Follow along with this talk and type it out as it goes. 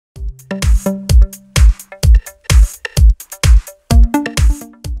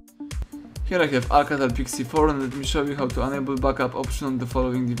Here I have ALCATEL Pixi 4 and let me show you how to enable backup option on the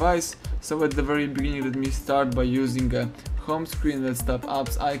following device. So at the very beginning let me start by using a home screen. Let's tap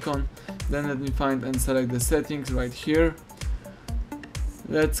apps icon, then let me find and select the settings right here.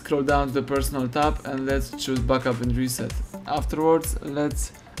 Let's scroll down to the personal tab and let's choose backup and reset. Afterwards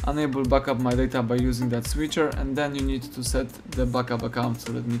let's enable backup my data by using that switcher, and then you need to set the backup account,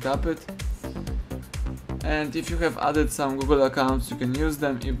 so let me tap it. And if you have added some Google accounts you can use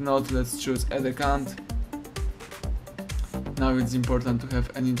them, if not let's choose add account. Now it's important to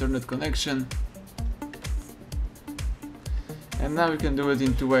have an internet connection. And now you can do it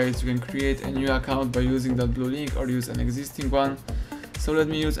in two ways. You can create a new account by using that blue link or use an existing one. So let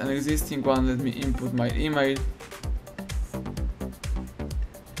me use an existing one, let me input my email.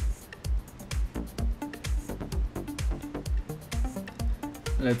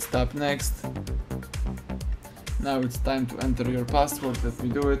 Let's tap next. Now it's time to enter your password, let me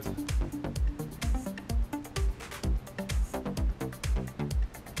do it.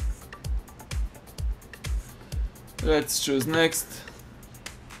 Let's choose next.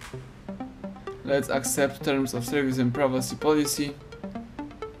 Let's accept terms of service and privacy policy.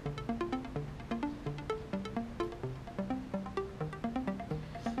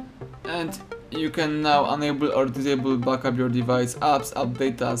 And you can now enable or disable backup your device apps, app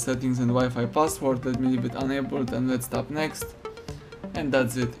data, settings and Wi-Fi password. Let me leave it enabled and let's tap next. And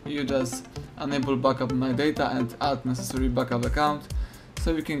that's it. You just enable backup my data and add necessary backup account,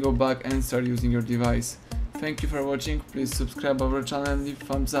 so you can go back and start using your device. Thank you for watching. Please subscribe our channel and leave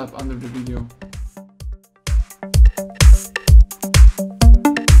thumbs up under the video.